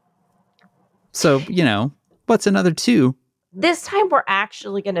 7. So, you know, what's another 2? This time we're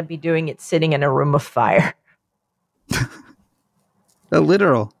actually going to be doing it sitting in a room of fire.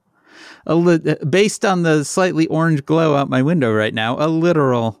 Based on the slightly orange glow out my window right now, a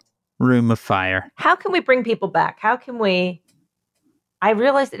literal room of fire. How can we bring people back? How can we... I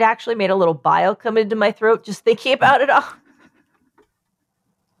realized it actually made a little bile come into my throat just thinking about it all.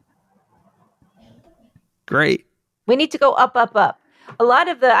 Great. We need to go up, up, up.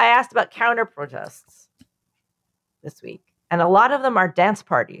 I asked about counter protests this week, and a lot of them are dance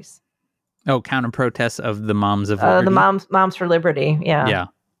parties. Oh, counter protests of the Moms of Liberty? The Moms for Liberty, yeah. Yeah.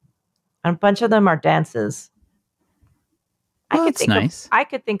 And a bunch of them are dances. Well, that's nice. I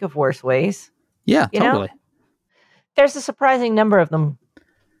could think of worse ways. Yeah, totally. Know? There's a surprising number of them,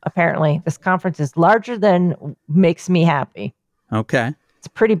 apparently. This conference is larger than makes me happy. Okay. It's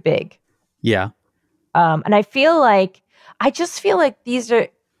pretty big. Yeah. And I just feel like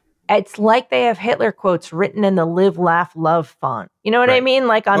it's like they have Hitler quotes written in the live, laugh, love font. You know what I mean?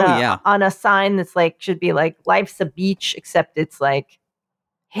 Like on a sign that's like, should be like, life's a beach, except it's like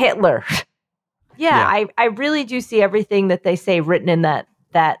Hitler. Yeah. I really do see everything that they say written in that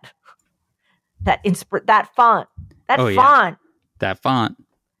font. That font.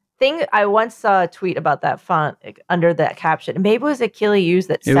 I once saw a tweet about that font under that caption. Maybe it was Akila Hughes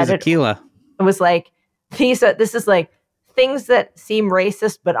that said it. It was Akila. It was like, this is like things that seem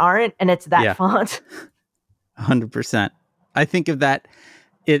racist but aren't, and it's that font. 100%. I think of that.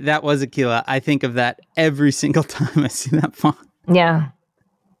 That was Akila. I think of that every single time I see that font. Yeah.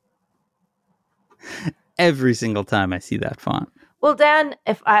 Every single time I see that font. Well, Dan,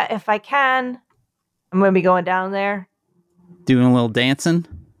 if I can, I'm going to be going down there. Doing a little dancing?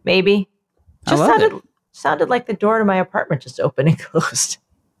 Maybe. It Sounded like the door to my apartment just opened and closed.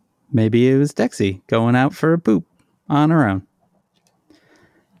 Maybe it was Dexy going out for a poop on her own.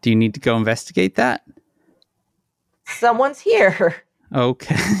 Do you need to go investigate that? Someone's here.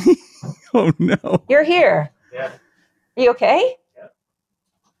 Okay. Oh, no. You're here. Yeah. Are you okay? Yeah.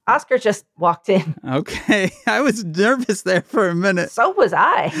 Oscar just walked in. Okay. I was nervous there for a minute. So was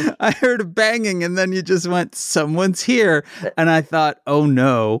I. I heard a banging and then you just went, someone's here. And I thought, oh,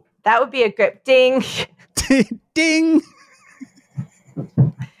 no. That would be a great ding. Ding.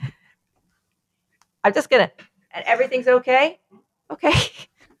 I'm just going to, and everything's okay? Okay.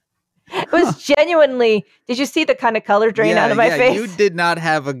 It was genuinely, did you see the kind of color drain out of my face? You did not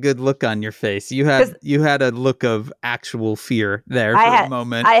have a good look on your face. You had a look of actual fear there for a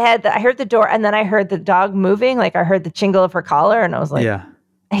moment. I heard the door and then I heard the dog moving. Like I heard the jingle of her collar and I was like, yeah,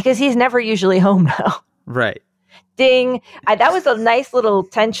 because he's never usually home now. Right. Ding. That was a nice little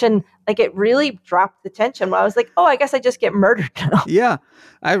tension. Like it really dropped the tension. Where I was like, oh, I guess I just get murdered now. Yeah.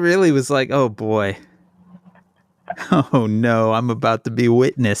 I really was like, oh boy. Oh no, I'm about to be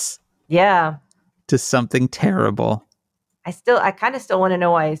witness. Yeah. To something terrible. I kind of still want to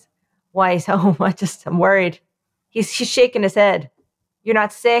know why he's home. I'm worried. He's shaking his head. You're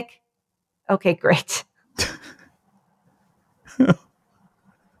not sick? Okay, great.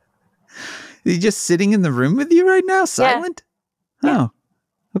 Is he just sitting in the room with you right now, silent? Yeah. Oh,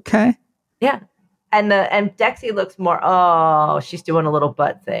 okay. Yeah. And Dexy looks more, oh, she's doing a little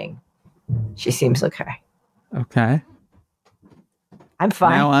butt thing. She seems okay. Okay. I'm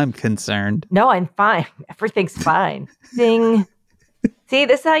fine. Now I'm concerned. No, I'm fine. Everything's fine. Ding. See,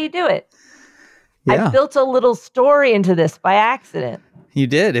 this is how you do it. Yeah. I built a little story into this by accident. You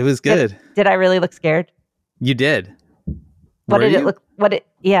did. It was good. Did I really look scared? You did. What did it look?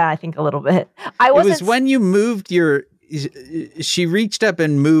 Yeah, I think a little bit. It was when you moved she reached up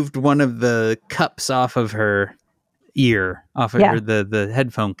and moved one of the cups off of her ear, off of her, the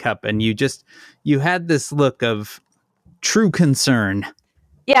headphone cup. And you had this look of true concern.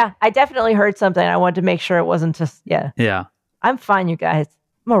 Yeah, I definitely heard something. I wanted to make sure it wasn't just, Yeah. I'm fine, you guys.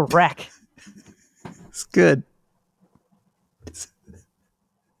 I'm a wreck. It's good.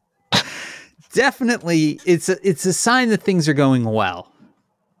 Definitely, it's a sign that things are going well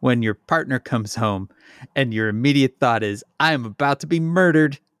when your partner comes home and your immediate thought is, I am about to be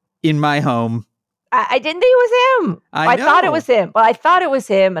murdered in my home. I didn't think it was him. I thought it was him. Well, I thought it was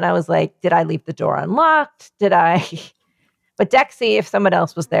him, and I was like, did I leave the door unlocked? Did I? But Dexy, if someone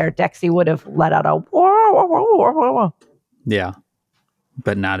else was there, Dexy would have let out a whoa, whoa, whoa, whoa, whoa. Yeah,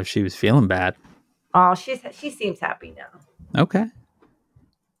 but not if she was feeling bad. Oh, she seems happy now. Okay.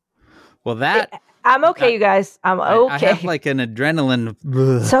 Well, I'm okay, you guys. I'm okay. I have like an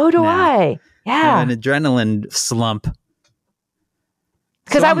adrenaline. So do I. Yeah. An adrenaline slump.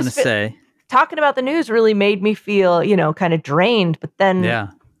 Because I was talking about the news really made me feel, kind of drained. But then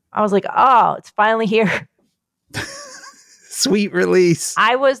I was like, oh, it's finally here. Sweet release.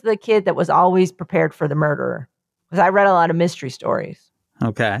 I was the kid that was always prepared for the murderer because I read a lot of mystery stories.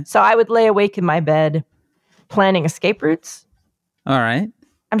 Okay. So I would lay awake in my bed planning escape routes. All right.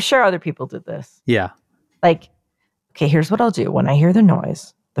 I'm sure other people did this. Yeah. Like, okay, here's what I'll do. When I hear the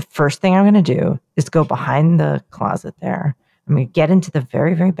noise, the first thing I'm going to do is go behind the closet there. I'm going to get into the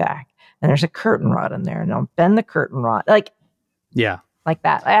very, very back. And there's a curtain rod in there. And I'll bend the curtain rod. Like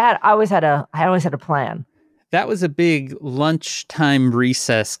that. I always had a plan. That was a big lunchtime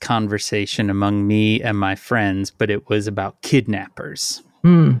recess conversation among me and my friends, but it was about kidnappers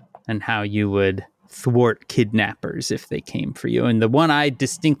and how you would thwart kidnappers if they came for you. And the one I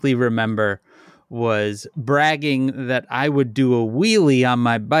distinctly remember was bragging that I would do a wheelie on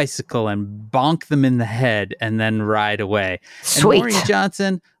my bicycle and bonk them in the head and then ride away. Sweet. And Maureen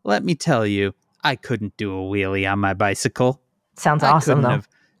Johnson, let me tell you, I couldn't do a wheelie on my bicycle. Sounds awesome, though.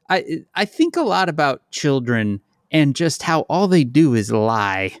 I think a lot about children and just how all they do is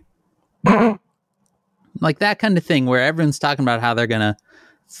lie. Like that kind of thing where everyone's talking about how they're going to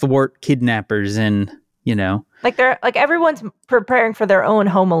thwart kidnappers and, like everyone's preparing for their own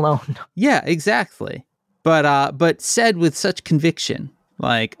Home Alone. Yeah, exactly. But said with such conviction,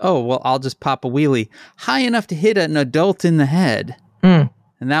 like, oh, well, I'll just pop a wheelie high enough to hit an adult in the head and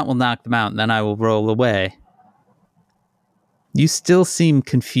that will knock them out and then I will roll away. You still seem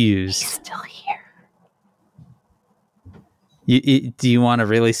confused. He's still here. Do you want to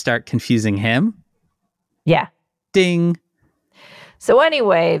really start confusing him? Yeah. Ding. So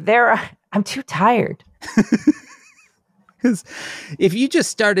anyway, I'm too tired. Because if you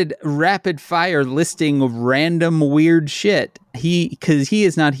just started rapid fire listing random weird shit, because he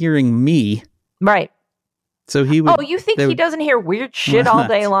is not hearing me. Right. So he would. Oh, you think he doesn't hear weird shit all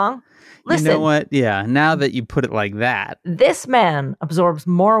day long? Listen, you know what? Yeah, now that you put it like that. This man absorbs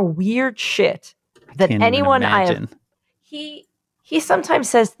more weird shit than anyone I have. He sometimes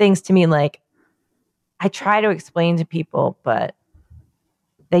says things to me like, I try to explain to people, but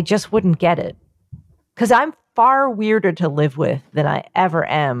they just wouldn't get it. Because I'm far weirder to live with than I ever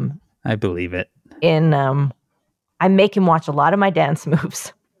am. I believe it. I make him watch a lot of my dance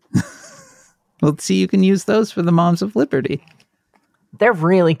moves. Well, see, you can use those for the Moms of Liberty. They're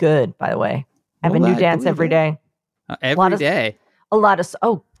really good, by the way. I have a new dance every day. Every day? A lot of,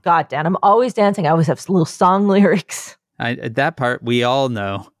 oh, God, Dan, I'm always dancing. I always have little song lyrics. That part we all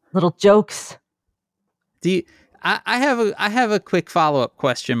know. Little jokes. I have a quick follow-up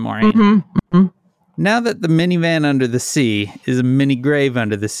question, Maureen. Now that the minivan under the sea is a mini grave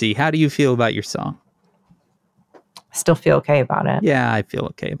under the sea, how do you feel about your song? I still feel okay about it. Yeah, I feel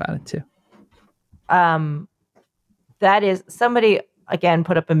okay about it too. That is, somebody again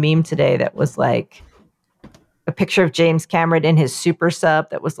put up a meme today that was like a picture of James Cameron in his super sub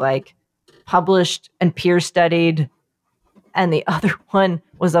that was like published and peer studied. And the other one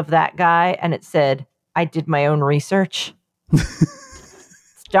was of that guy. And it said, I did my own research.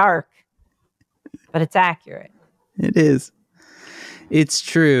 It's dark, but it's accurate. It is. It's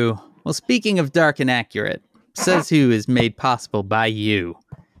true. Well, speaking of dark and accurate, Says Who is made possible by you.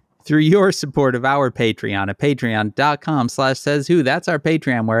 Through your support of our Patreon at patreon.com/sayswho. That's our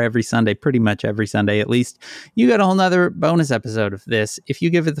Patreon, where every Sunday, pretty much every Sunday at least, you get a whole nother bonus episode of this. If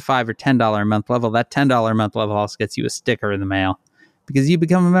you give it the $5 or $10 a month level, that $10 a month level also gets you a sticker in the mail, because you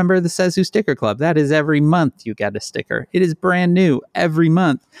become a member of the Says Who Sticker Club. That is every month you get a sticker. It is brand new every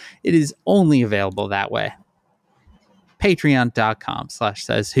month. It is only available that way.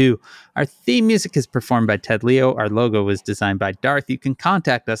 Patreon.com/sayswho. Our theme music is performed by Ted Leo. Our logo was designed by Darth. You can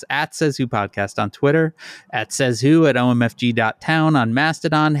contact us at Says Who Podcast on Twitter, at Says Who at omfg.town on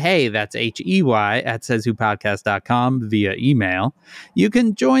Mastodon. Hey, that's HEY at sayswhopodcast.com via email. You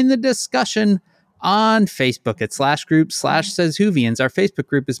can join the discussion on Facebook at /group/SaysWhovians. Our Facebook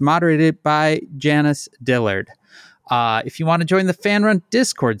group is moderated by Janice Dillard. If you want to join the fan-run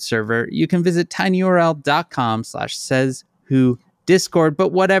Discord server, you can visit tinyurl.com/sayswhodiscord. But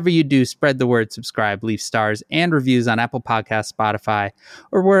whatever you do, spread the word, subscribe, leave stars and reviews on Apple Podcasts, Spotify,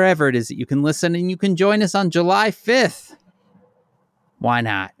 or wherever it is that you can listen. And you can join us on July 5th. Why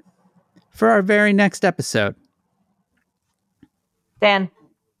not? For our very next episode. Dan,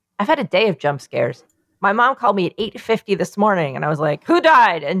 I've had a day of jump scares. My mom called me at 8:50 this morning, and I was like, who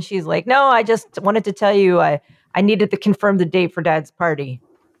died? And she's like, no, I just wanted to tell you I needed to confirm the date for Dad's party.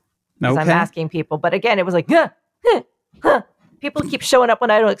 Because I'm asking people. But again, it was like, people keep showing up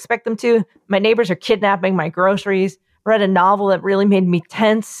when I don't expect them to. My neighbors are kidnapping my groceries. Read a novel that really made me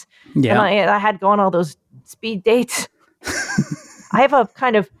tense. Yeah. And I had gone all those speed dates. I have a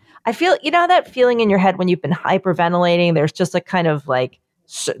kind of, I feel, you know that feeling in your head when you've been hyperventilating? There's just a kind of like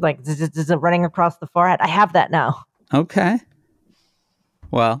running across the forehead. I have that now. Okay.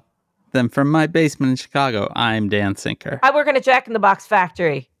 Well, then from my basement in Chicago, I'm Dan Sinker. I work in a Jack in the Box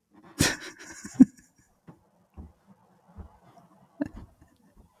factory.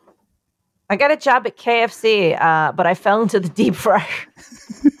 I got a job at KFC, but I fell into the deep fryer.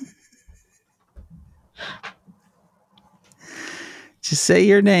 Just say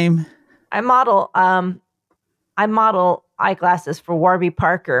your name. I model eyeglasses for Warby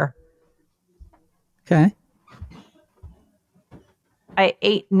Parker. Okay. I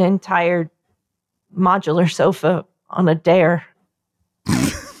ate an entire modular sofa on a dare.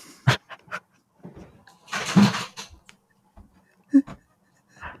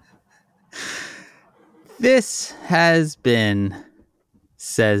 This has been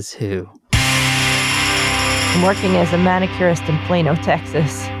Says Who. I'm working as a manicurist in Plano,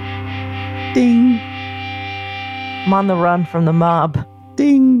 Texas. Ding. I'm on the run from the mob.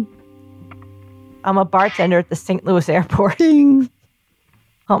 Ding. I'm a bartender at the St. Louis airport. Ding.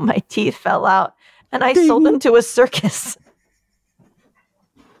 All my teeth fell out, and I Ding. sold them to a circus.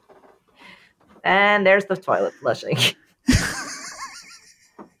 And there's the toilet flushing.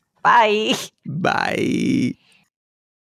 Bye. Bye.